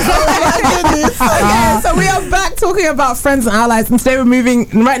comes through. Okay, so we are back talking about friends and allies, and today we're moving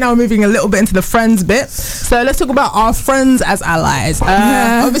a little bit into the friends bit. So let's talk about our friends as allies.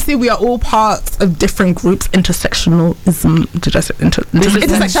 Obviously we are all parts of different groups. Intersectionalism. Did I say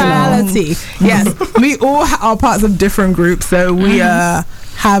intersectionality? Yes, we all are parts of different groups. So we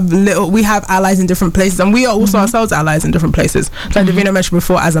have allies in different places, and we are also ourselves allies in different places. Like Davino mentioned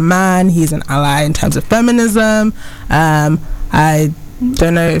before, as a man, he's an ally in terms of feminism. I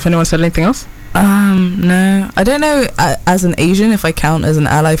don't know if anyone said anything else. No, I don't know. As an Asian, if I count as an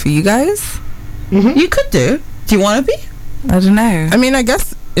ally for you guys, you could do. Do you want to be? I don't know. I mean, I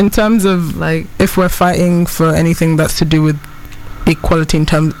guess in terms of like if we're fighting for anything that's to do with equality in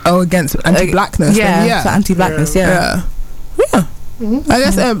terms against anti-blackness, for anti-blackness, yeah. I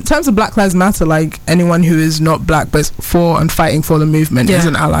guess in terms of Black Lives Matter, like anyone who is not black but is for and fighting for the movement is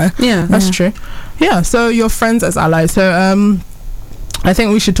an ally. Yeah, that's true. Yeah, so your friends as allies. So I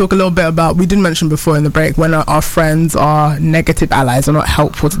think we should talk a little bit about, we did mention before in the break, when our friends are negative allies or not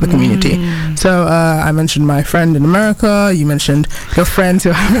helpful to the community. So I mentioned my friend in America, you mentioned your friends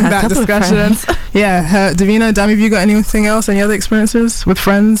who are having that discussion. Yeah, Davina, Dami, have you got anything else, any other experiences with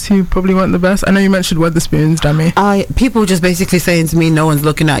friends who probably weren't the best? I know you mentioned Wetherspoons, Dami. People just basically saying to me, no one's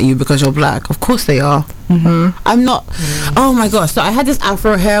looking at you because you're black. Of course they are. I'm not. Oh my gosh, so I had this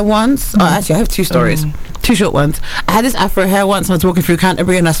afro hair once. Actually I have two stories, two short ones. I had this afro hair once. I was walking through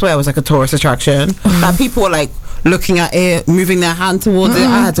Canterbury, and I swear I was like a tourist attraction. Like people were like looking at it, moving their hand towards it.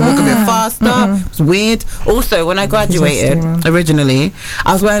 I had to walk a bit faster. It was weird. Also, when I graduated originally,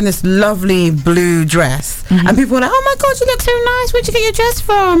 I was wearing this lovely blue dress, and people were like, "Oh my god, you look so nice. Where'd you get your dress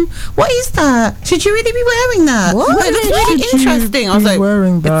from? What is that? Should you really be wearing that? It looks really interesting." I was like,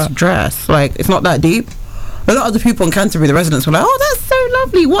 wearing that? "It's a dress. Like, it's not that deep." A lot of the people in Canterbury, the residents, were like, "Oh, that's so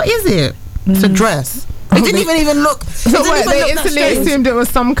lovely. What is it?" It's a dress. It didn't even look. So they instantly assumed it was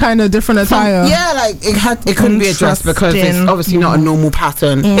some kind of different attire. Yeah, like it couldn't be a dress because it's obviously not a normal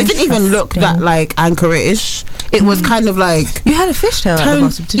pattern. It didn't even look that like ankara-ish. It was kind of like you had a fishtail at the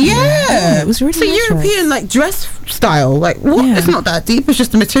bottom, didn't you? Yeah, it was really it's a European like dress style. Like what? It's not that deep. It's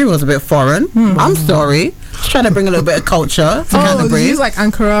just the material's a bit foreign. I'm sorry. Just trying to bring a little bit of culture to Canterbury. Did you use like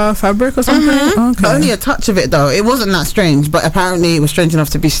ankara fabric or something? Okay. Only a touch of it though. It wasn't that strange, but apparently it was strange enough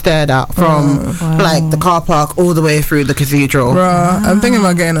to be stared at from like the car park all the way through the cathedral. Bruh, I'm thinking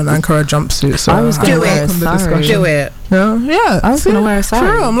about getting an ankara jumpsuit. So I was going to wear a sari. Do it. Yeah, I was going to wear a sari.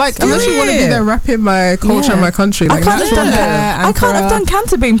 True. I'm like, unless you want to be there repping my culture and my country, like natural hair. I can't have done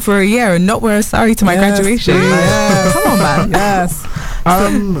CanterBAME for a year and not wear a sari to my graduation. Come on, man. Yes.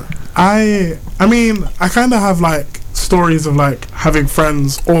 I mean, I kind of have like stories of like having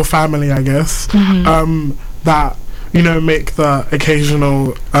friends or family, I guess, that, you know, make the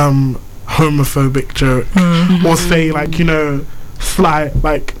occasional homophobic joke or say like, you know, slight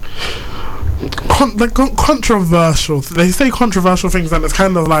like controversial. They say controversial things, and it's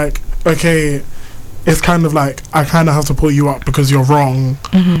kind of like, okay, it's kind of like I kind of have to pull you up because you're wrong,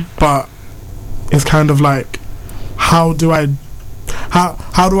 but it's kind of like how do I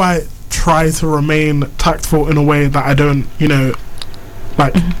try to remain tactful in a way that I don't, you know,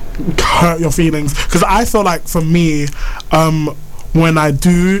 like hurt your feelings? Because I feel like for me, when I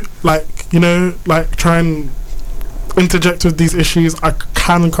do, like, you know, like try and interject with these issues, I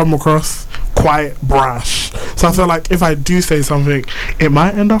can come across quite brash. So I feel like if I do say something, it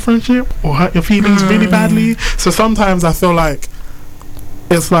might end our friendship or hurt your feelings really badly. So sometimes I feel like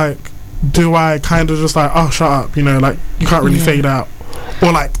it's like, do I kind of just like, oh, shut up, you know, like you can't really say that,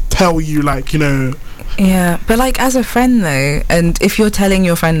 or like tell you, like, you know. Yeah, but like as a friend though, and if you're telling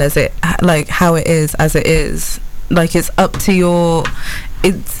your friend as it, like how it is as it is, like it's up to your,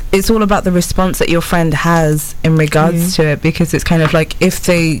 it's all about the response that your friend has in regards to it, because it's kind of like if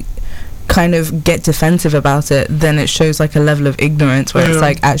they kind of get defensive about it, then it shows like a level of ignorance where it's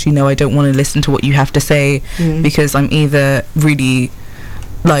like, actually no, I don't want to listen to what you have to say because I'm either really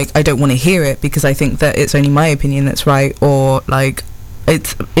like I don't want to hear it because I think that it's only my opinion that's right, or like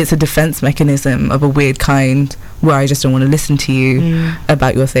it's a defense mechanism of a weird kind where I just don't want to listen to you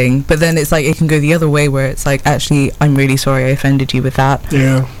about your thing. But then it's like it can go the other way where it's like, actually I'm really sorry I offended you with that.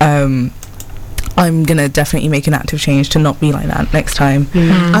 I'm gonna definitely make an active change to not be like that next time.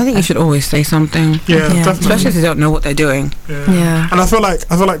 I think you should always say something. Definitely. Especially if they don't know what they're doing. And I feel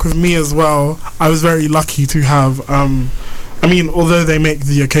like with me as well, I was very lucky to have I mean, although they make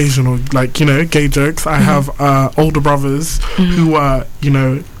the occasional, like, you know, gay jokes, I have older brothers who are, you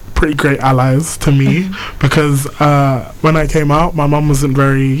know, pretty great allies to me, because when I came out, my mum wasn't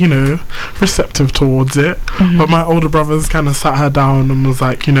very, you know, receptive towards it. But my older brothers kind of sat her down and was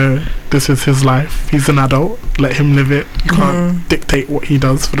like, you know, this is his life. He's an adult. Let him live it. You can't dictate what he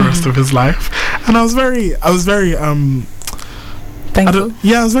does for the rest of his life. And I was very thankful.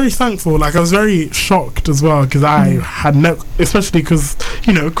 I was very thankful. Like, I was very shocked as well, because I had especially because,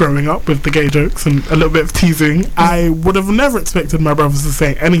 you know, growing up with the gay jokes and a little bit of teasing, I would have never expected my brothers to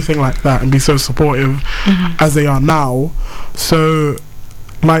say anything like that and be so supportive as they are now. So,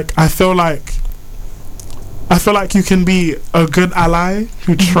 like, I feel like you can be a good ally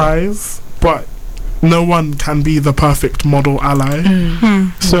who tries, but no one can be the perfect model ally.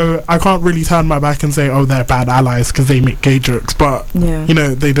 So I can't really turn my back and say, oh, they're bad allies because they make gay jokes, but you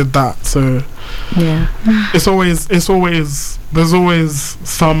know, they did that. So there's always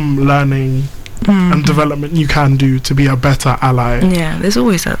some learning and development you can do to be a better ally. There's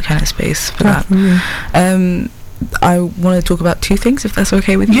always that kind of space for that. I want to talk about two things, if that's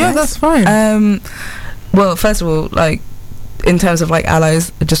okay with you guys. That's fine. Well, first of all, like, in terms of like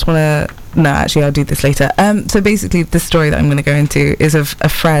allies, I just want to, no, actually I'll do this later. So basically the story that I'm going to go into is of a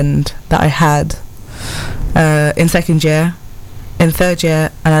friend that I had in second year, in third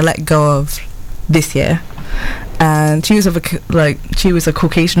year, and I let go of this year. And she was she was a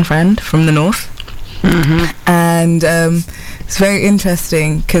Caucasian friend from the north. And it's very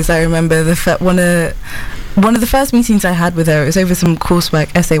interesting because I remember one of the first meetings I had with her, it was over some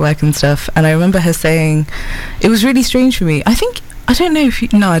coursework, essay work and stuff, and I remember her saying, it was really strange for me. I don't know if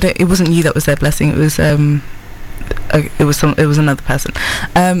it wasn't you that was there, blessing. It was another person.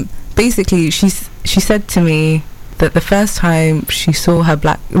 basically she said to me that the first time she saw her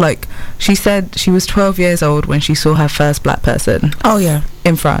black, like, she said she was 12 years old when she saw her first black person. Oh yeah,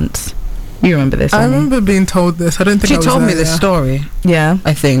 in France. You remember this? I remember being told this. I don't think she told me this story. Yeah,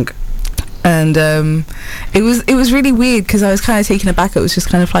 I think. And it was really weird because I was kind of taken aback. It was just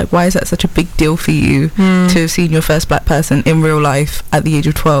kind of like, why is that such a big deal for you to have seen your first black person in real life at the age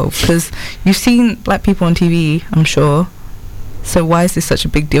of 12? Because you've seen black people on TV, I'm sure. So why is this such a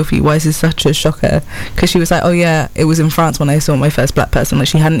big deal for you? Why is this such a shocker? Because she was like, oh yeah, it was in France when I saw my first black person. Like,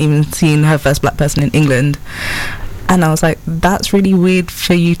 she hadn't even seen her first black person in England. And I was like, that's really weird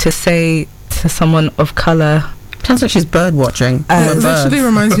for you to say to someone of colour. Sounds like she's bird watching. It actually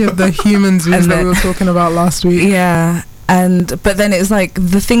reminds me of the human zoos that we were talking about last week. Yeah. But then it was like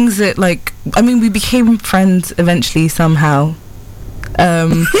the things that, like, I mean, we became friends eventually somehow.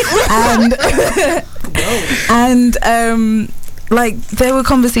 Like, there were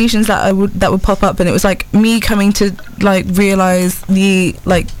conversations that would pop up, and it was like me coming to like realize the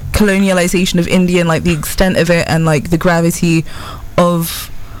like colonialization of India and like the extent of it and like the gravity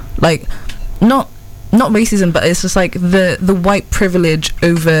of like not racism, but it's just like the white privilege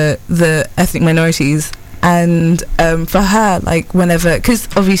over the ethnic minorities. And for her, like, whenever, because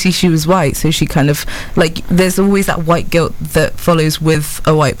obviously she was white, so she kind of like, there's always that white guilt that follows with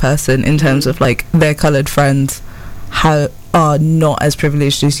a white person in terms of like their coloured friends are not as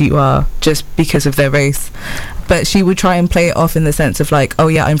privileged as you are just because of their race. But she would try and play it off in the sense of like, oh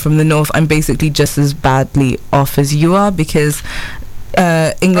yeah, I'm from the north, I'm basically just as badly off as you are, because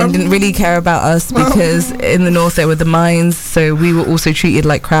England didn't really care about us because in the north there were the mines, so we were also treated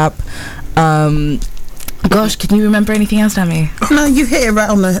like crap. Gosh, can you remember anything else, Tammy? No, you hit it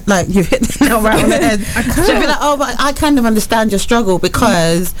right on the, like, you hit the nail right on the head. She'd be like, oh, but I kind of understand your struggle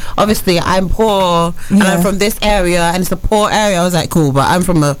because obviously I'm poor and I'm from this area and it's a poor area. I was like, cool, but I'm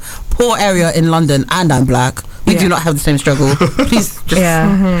from a poor area in London and I'm black. We do not have the same struggle. Please just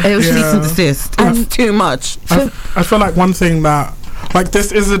it was cease and desist. It's too much. I feel like one thing that, like,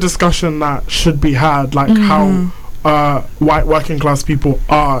 this is a discussion that should be had, like how white working class people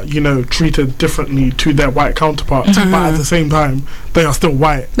are, you know, treated differently to their white counterparts, but at the same time they are still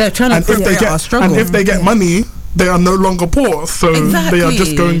white. They're trying to prove they are struggling. And if they get money, they are no longer poor, so they are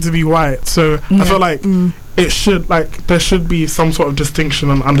just going to be white. So I feel like it should, like, there should be some sort of distinction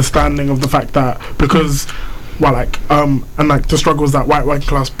and understanding of the fact that, because well, like and like the struggles that white working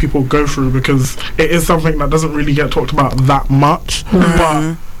class people go through, because it is something that doesn't really get talked about that much,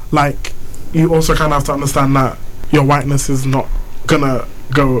 but like you also kind of have to understand that your whiteness is not gonna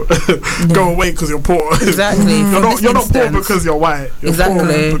go away because you're poor. Exactly. You're not poor because you're white. You're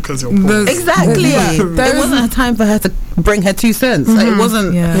poor because you're poor. Exactly. There wasn't a time for her to bring her 2 cents. Like, it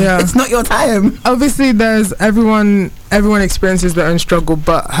wasn't. It's not your time. Obviously, there's everyone experiences their own struggle,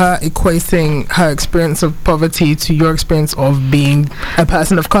 but her equating her experience of poverty to your experience of being a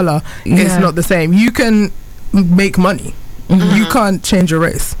person of color is not the same. You can make money. You can't change your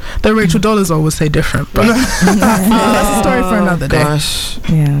race. Though Rachel Dollars always say different, but that's a story for another day. Gosh.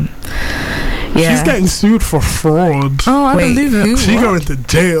 She's getting sued for fraud. Oh, I believe it. She's going to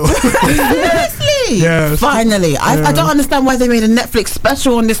jail. Seriously? Yeah. Finally. I don't understand why they made a Netflix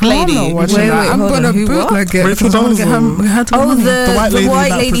special on this lady. I'm gonna bootleg it. Rachel Dollars. The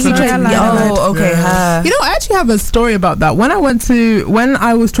white lady who tried. Oh, okay. You know, I actually have a story about that. When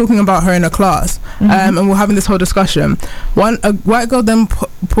I was talking about her in a class, and we're having this whole discussion, a white girl then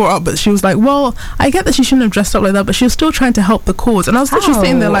brought up, but she was like, well, I get that she shouldn't have dressed up like that, but she was still trying to help the cause. And I was literally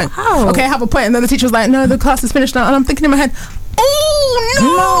sitting there like, okay, I have a point. And then the teacher was like, no, the class is finished now. And I'm thinking in my head,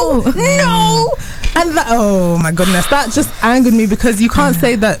 oh no. And oh my goodness, that just angered me, because you can't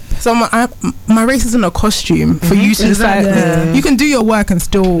say that my race isn't a costume for you to decide. You can do your work and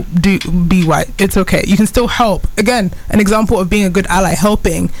still be white. It's okay. You can still help. Again, an example of being a good ally,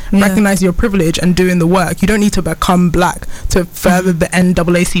 helping, recognize your privilege and doing the work. You don't need to become black to further the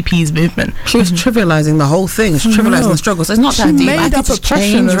NAACP's movement. She was trivializing the whole thing. She's trivializing the struggles. It's not that deep. She made up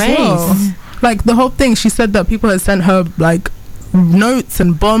oppression as well. Like the whole thing, she said that people had sent her like notes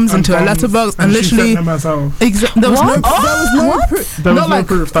and bombs into a letterbox, and literally there was no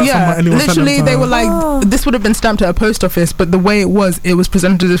proof that anyone literally sent them to they her. were like, this would have been stamped at a post office, but the way it was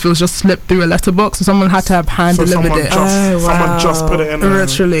presented as if it was just slipped through a letterbox, so someone had to have hand delivered it. Someone just put it in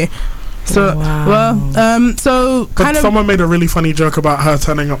literally. So so kind of someone made a really funny joke about her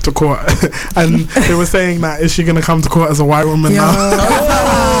turning up to court and they were saying that, is she gonna come to court as a white woman now?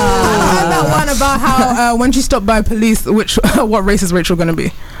 One about how when she stopped by police, what race is Rachel gonna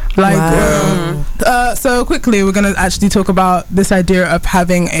be? Like, Wow. so quickly, we're going to actually talk about this idea of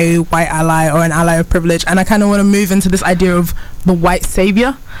having a white ally or an ally of privilege. And I kind of want to move into this idea of the white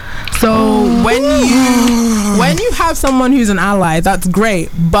savior. So when you have someone who's an ally, that's great.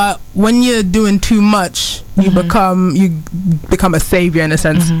 But when you're doing too much, you become a savior in a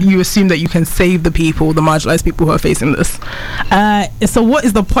sense. You assume that you can save the people, the marginalized people who are facing this. So what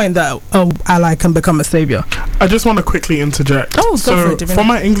is the point that an ally can become a savior? I just want to quickly interject. So for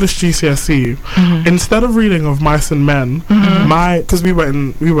my English GCSE, instead of reading of Mice and Men, because we were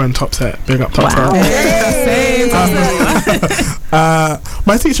in top set, big up top set.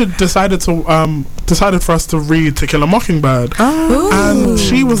 My teacher decided for us to read To Kill a Mockingbird, and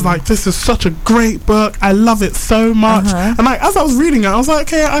she was like, "This is such a great book. I love it so much." And like as I was reading it, I was like,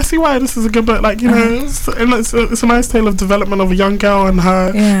 "Okay, I see why this is a good book. Like, you know, it's a nice tale of development of a young girl and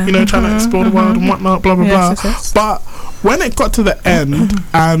her, you know, trying to explore the world and whatnot, blah blah blah." Yes. But when it got to the end,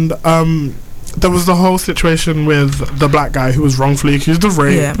 and there was the whole situation with the black guy who was wrongfully accused of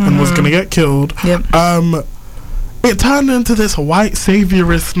rape and was gonna get killed. It turned into this white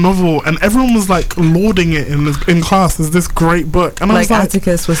saviorist novel, and everyone was like lauding it in class as this great book. And I was like,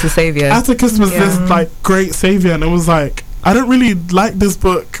 Atticus was the savior. Atticus was this like great savior, and it was like, I don't really like this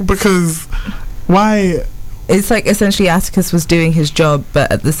book because why? It's like essentially Atticus was doing his job,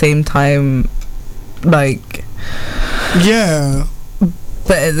 but at the same time, like, yeah.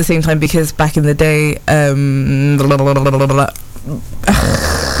 But at the same time, because back in the day, You're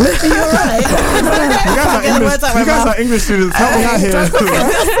right. You guys are English students. Help me out here.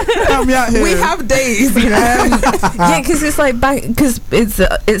 Help me out here. We have days, you know. yeah, because it's like because it's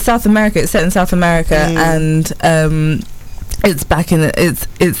South America. It's set in South America, and it's back in it's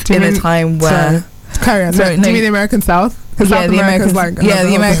in a time where. Carry on. Sorry, do you mean the American South? Yeah, the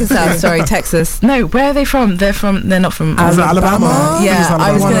American South. Sorry, Texas. No, where are they from? They're not from Alabama. Yeah,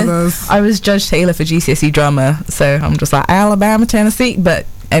 I was Judge Taylor for GCSE drama, so I'm just like Alabama, Tennessee. But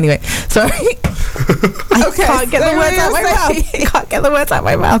anyway, sorry. I can't get the words out my mouth. Can't get the words out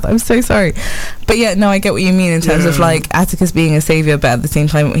my mouth. I'm so sorry. But yeah, no, I get what you mean in terms of like Atticus being a savior, but at the same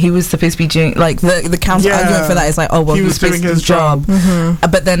time, he was supposed to be doing like the counter argument for that is like, oh well, he was doing his job.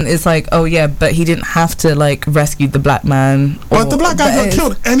 But then it's like, oh yeah, but he didn't have to like rescue the black man. But the black guy got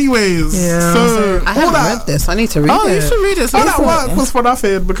killed anyways. Yeah. So I haven't read this. I need to read it. Oh, you should read it. All that work was for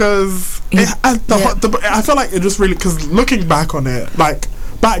nothing because I feel like it just really, because looking back on it, like.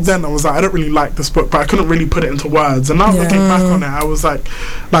 Back then I was like, I don't really like this book, but I couldn't really put it into words. And now looking back on it, I was like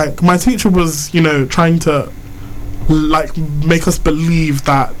my teacher was, you know, trying to like make us believe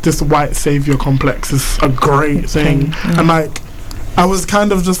that this white savior complex is a great thing. And like I was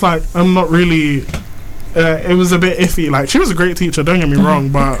kind of just like, I'm not really it was a bit iffy. Like she was a great teacher, don't get me wrong,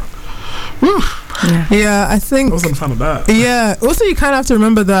 but I think I wasn't a fan of that. Yeah. Also you kind of have to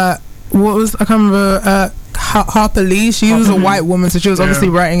remember that I can't remember Harper Lee, she was a white woman, so she was obviously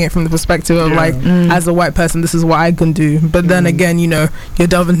writing it from the perspective of like, as a white person, this is what I can do. But then again, you know, you're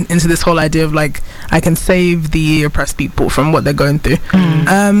delving into this whole idea of like, I can save the oppressed people from what they're going through.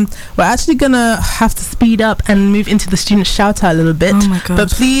 We're actually gonna have to speed up and move into the student shout out a little bit. But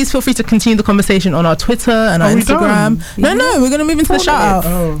please feel free to continue the conversation on our Twitter and our Instagram. No, we're gonna move into the shout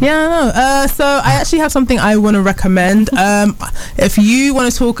out. So I actually have something I want to recommend. If you want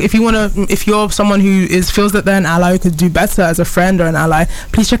to talk, if you're someone who feels that they're an ally who could do better as a friend or an ally,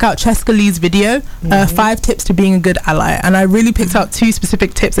 please check out Cheska Lee's video, 5 tips to being a good ally. And I really picked out 2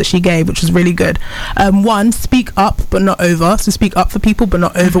 specific tips that she gave, which was really good. 1, speak up but not over. So speak up for people but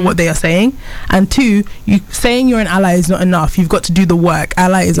not over what they are saying. And 2, saying you're an ally is not enough. You've got to do the work.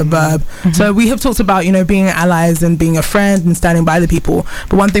 Ally is a verb. So we have talked about, you know, being allies and being a friend and standing by the people.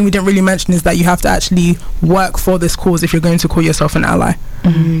 But one thing we didn't really mention is that you have to actually work for this cause if you're going to call yourself an ally.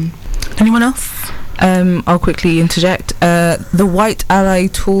 Anyone else? I'll quickly interject. The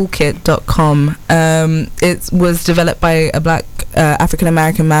whiteallytoolkit.com. It was developed by a black African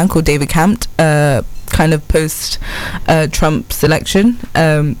American man called David Campt, kind of post Trump's election,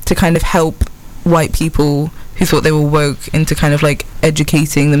 to kind of help white people who thought they were woke into kind of like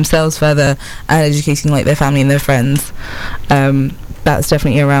educating themselves further and educating like their family and their friends. That's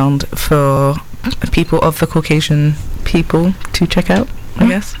definitely around for people of the Caucasian people to check out, I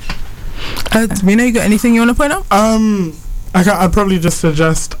guess. Davino, you got anything you want to point out? I'd probably just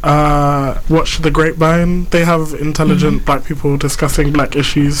suggest watch The Grapevine. They have intelligent black people discussing black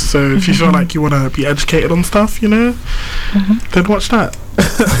issues, so if you feel like you want to be educated on stuff, you know, then watch that.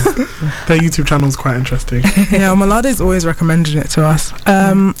 Their YouTube channel is quite interesting. Yeah, Malada is always recommending it to us.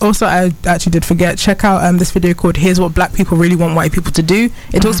 Also, I actually did forget, check out this video called Here's What Black People Really Want White People to Do.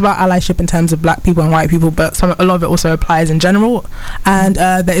 It talks about allyship in terms of black people and white people, but a lot of it also applies in general. And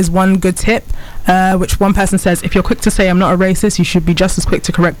there is one good tip, which one person says, if you're quick to say I'm not a racist, you should be just as quick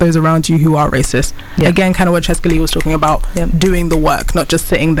to correct those around you who are racist. Again, kind of what Cheska Lee was talking about, doing the work, not just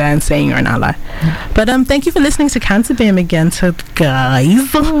sitting there and saying you're an ally. But thank you for listening to CanterBAME again,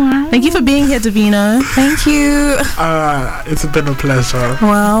 guys. Thank you for being here, Davino. Thank you. It's been a pleasure.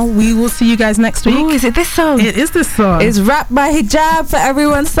 Well, we will see you guys next week. Ooh, is it this song? It is this song. It's Rap by Hijab for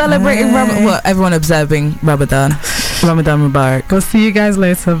everyone celebrating everyone observing Ramadan Mubarak. We'll see you guys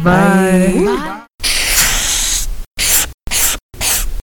later. Bye. Bye.